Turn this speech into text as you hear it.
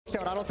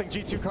I don't think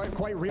G2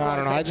 quite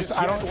realized.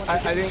 I don't know. I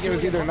think it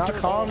was either not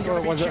calmed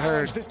or was it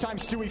heard. This time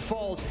Stewie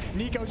falls.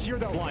 Nico's here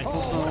though. Oh,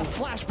 what a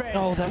flashbang.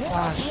 No, that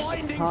flash.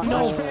 Blinding no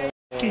flashbang.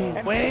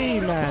 way,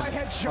 man.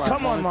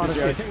 Come on,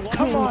 Modesty.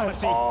 Come on.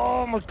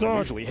 Oh my God.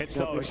 Usually hits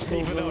those,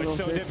 even though it's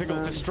so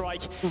difficult to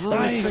strike.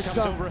 Nice.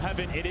 Comes over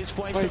heaven. It is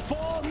flames to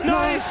fall.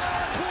 Nice.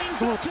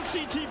 Cleans up to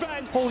CT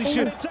Van. Holy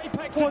shit.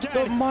 What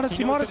the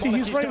Modesty? Modesty,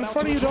 he's right in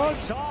front of you, dog.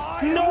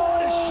 No.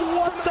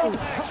 What the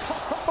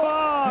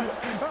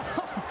fuck?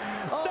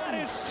 That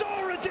is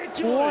so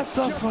ridiculous.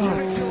 What the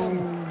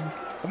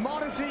fuck?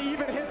 Modesty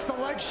even hits the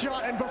leg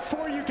shot, and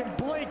before you can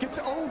blink, it's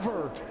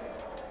over.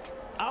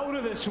 Out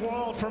of this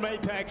world from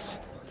Apex.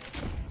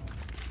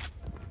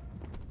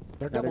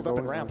 They're doubled up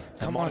in ramp.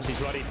 Come on,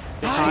 he's ready.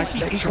 Nice,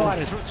 he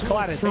collided.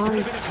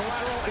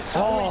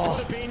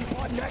 Oh,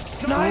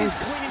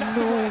 nice.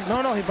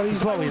 No, but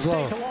he's low.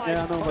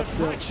 Yeah, no, but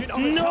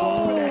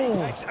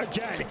no.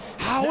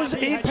 How has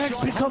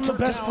Apex become the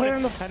best player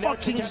in the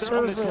fucking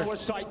server?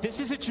 This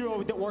is a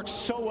duo that works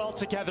so well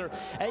together.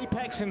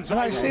 Apex and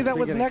I say that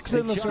with Nexa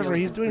in the server.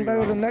 He's doing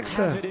better than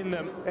Nexa.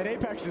 And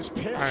Apex is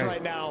pissed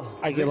right now.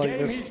 I get like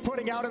this. He's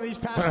putting out in these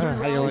past 3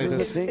 rounds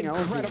is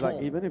incredible.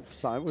 Like, even if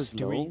Psy was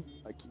low,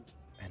 like,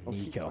 and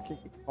Nico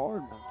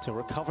hard, to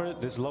recover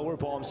this lower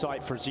bomb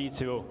site for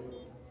G2.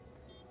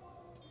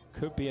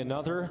 Could be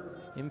another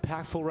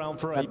impactful round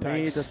for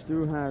Apex. The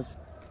Stu has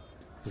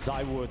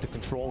Zywood, the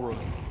control room.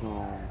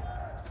 No.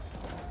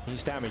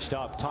 He's damaged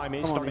up. Time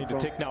is starting to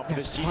tick now for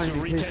this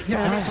G2 retake.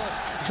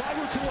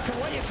 Zywood to look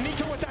away. It's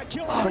Nico with that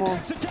kill.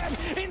 Again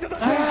into the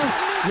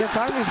yeah,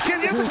 time is kid.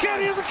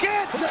 He's a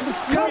kid.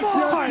 Come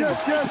on.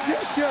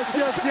 Yes.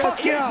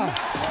 Fuck yeah.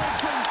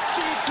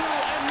 G2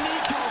 and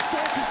Nico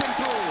forces them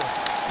through.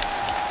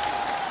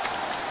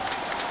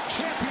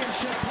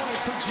 Championship point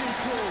for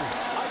G2.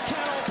 I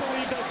cannot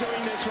believe they're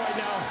doing this right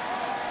now.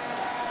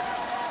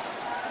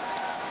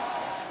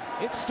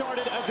 It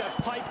started as a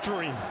pipe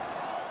dream.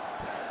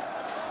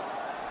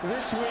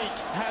 This week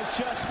has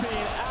just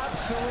been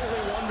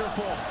absolutely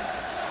wonderful.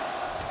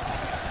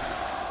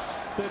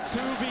 The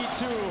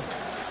 2v2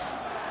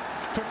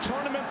 for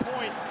tournament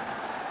point.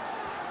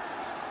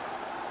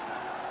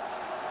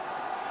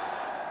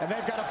 And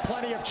they've got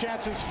plenty of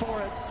chances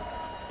for it.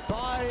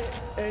 Bye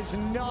is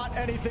not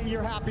anything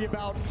you're happy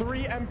about.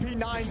 3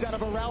 MP9s out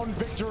of a round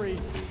victory.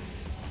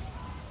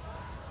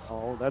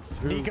 Oh, that's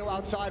true. Nico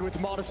outside with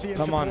Modesty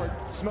and support.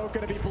 Smoke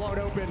gonna be blown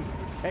open.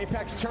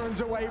 Apex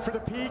turns away for the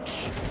peak.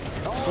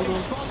 Oh, he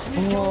spots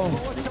Nico.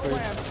 Bullets don't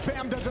land.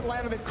 Spam doesn't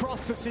land, and they've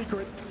crossed the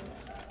secret.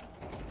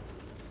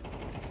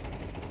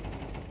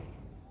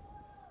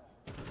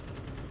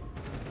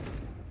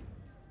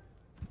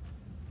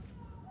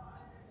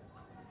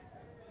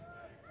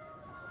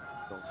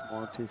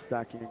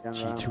 Stacking again.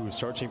 G2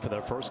 searching for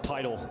their first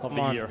title of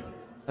the year.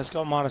 Let's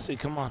go, Modesty.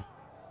 Come on.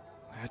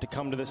 I had to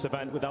come to this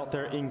event without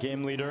their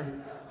in-game leader.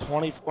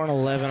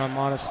 24-11 on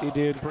Modesty,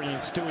 dude. Bringing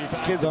Stewie back. This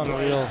kid's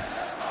unreal.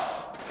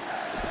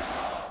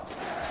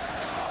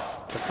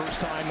 The first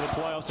time in the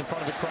playoffs in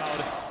front of a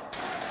crowd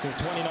since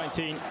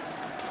 2019.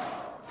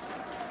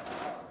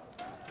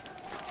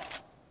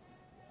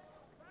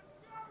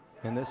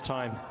 And this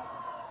time,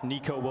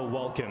 Nico will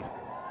welcome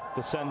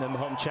the send them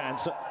home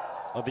chance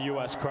of the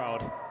US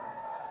crowd.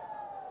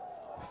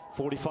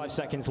 45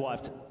 seconds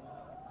left.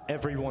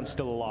 Everyone's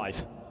still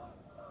alive.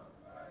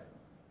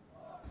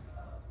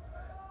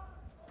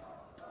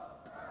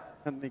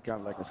 And they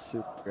got like a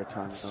super good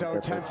time. So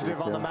tentative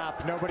on the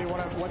map. Nobody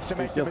wants to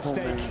make the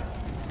mistake.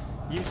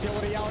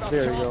 Utility out up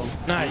there top. You go.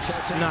 Nice.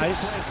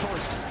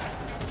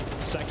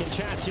 Second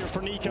chance here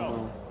for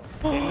Nico.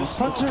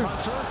 Hunter.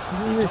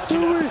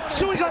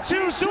 Stewie got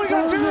two.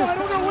 I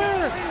don't know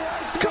where.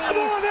 Come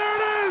on, there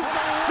it is.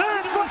 There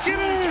it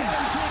fucking is.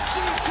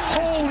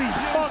 Holy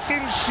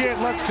fucking shit.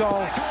 Let's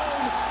go.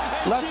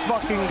 Let's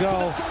fucking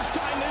go.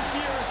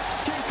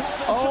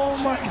 Oh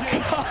my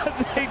God,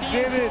 they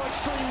did it.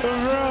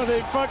 Bro,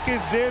 they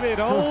fucking did it.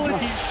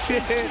 Holy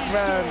shit,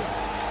 man.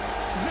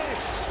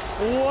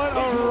 What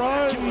a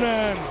run,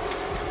 man.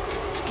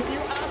 Can you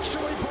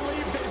actually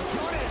believe they've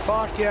done it?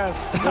 Fuck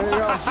yes. There you go.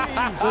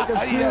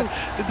 Yeah,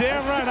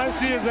 damn right, I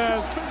see his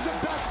ass. He's the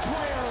best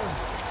player.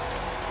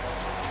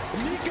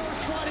 Nico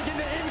sliding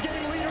into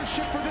in-game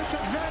leadership for this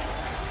event.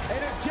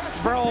 And a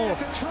desperate Bro.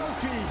 the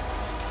trophy.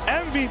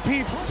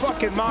 MVP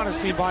fucking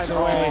Modesty, by the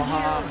way.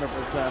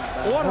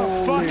 100%. What a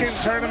fucking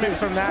tournament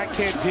from that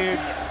kid, dude.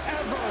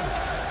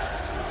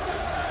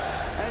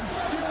 And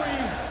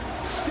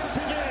Stewie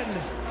stepping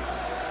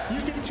in.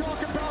 You can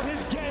talk about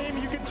his game.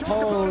 You can talk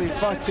Holy about his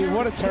fuck, dude.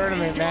 What a attitude,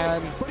 tournament,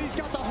 man. But he's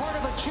got the heart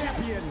of a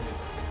champion.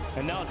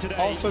 And now today,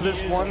 Also,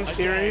 this one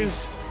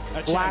series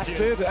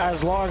lasted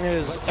as long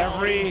as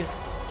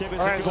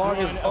as long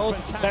as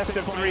both best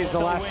of threes the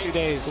last 2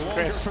 days,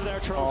 Chris. For their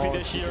trophy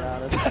this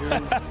year.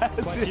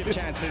 Plenty of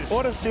chances.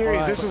 What a series.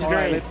 Right, this was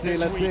great. Let's see.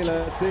 It's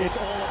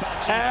all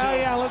about G2. Hell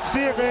yeah, let's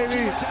see it,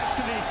 baby.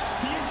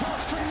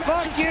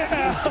 Fuck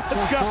yeah.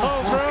 Let's go,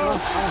 bro.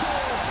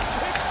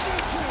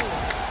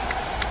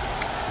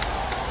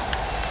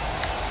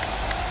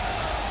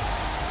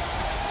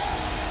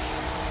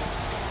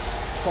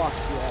 Fuck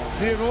yeah.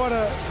 Dude, what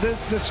a...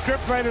 The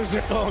script writers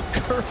are going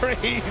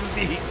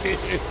crazy,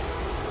 dude.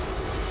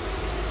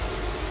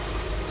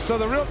 So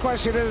the real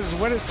question is,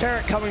 when is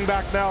Tarek coming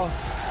back now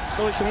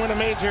so we can win a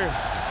major?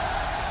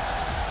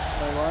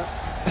 Wait, what?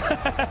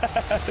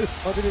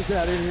 What did he say?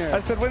 I didn't hear. I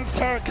said, when's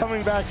Tarek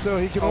coming back so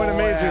he can win a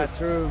major? Yeah,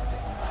 true.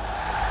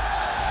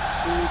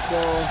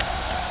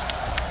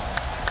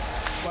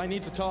 I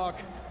need to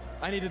talk.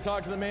 I need to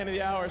talk to the man of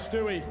the hour,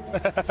 Stewie.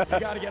 You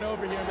got to get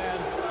over here, man.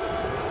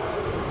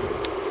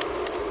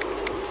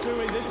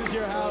 Stewie, this is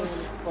your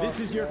house. This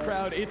is your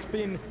crowd. It's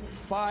been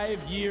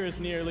 5 years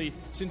nearly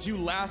since you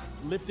last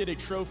lifted a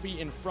trophy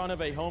in front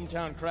of a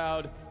hometown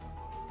crowd.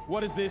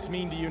 What does this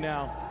mean to you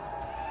now?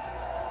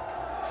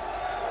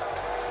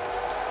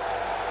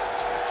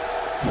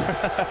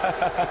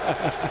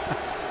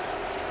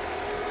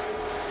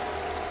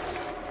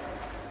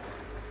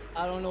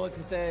 I don't know what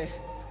to say.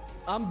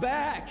 I'm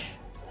back.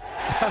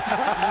 He's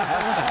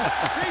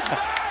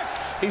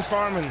back! He's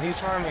farming. He's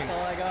farming. That's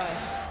all I got.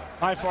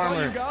 Hi, That's all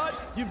farmer. you got?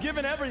 You've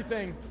given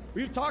everything.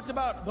 We've talked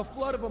about the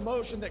flood of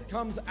emotion that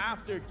comes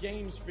after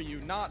games for you,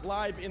 not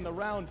live in the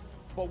round,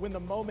 but when the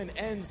moment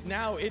ends,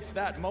 now it's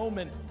that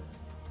moment.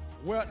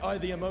 What are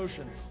the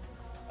emotions?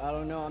 I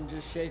don't know. I'm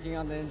just shaking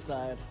on the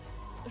inside.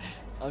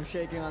 I'm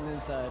shaking on the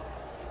inside.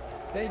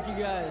 Thank you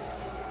guys.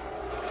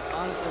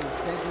 Honestly,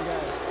 thank you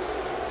guys.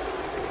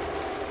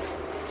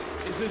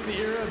 Is this the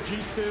era of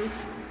G-Stu?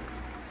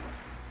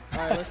 All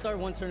right, let's start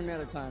one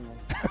tournament at a time, then.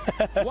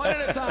 One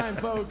at a time,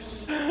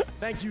 folks.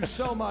 Thank you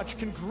so much.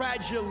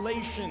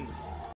 Congratulations.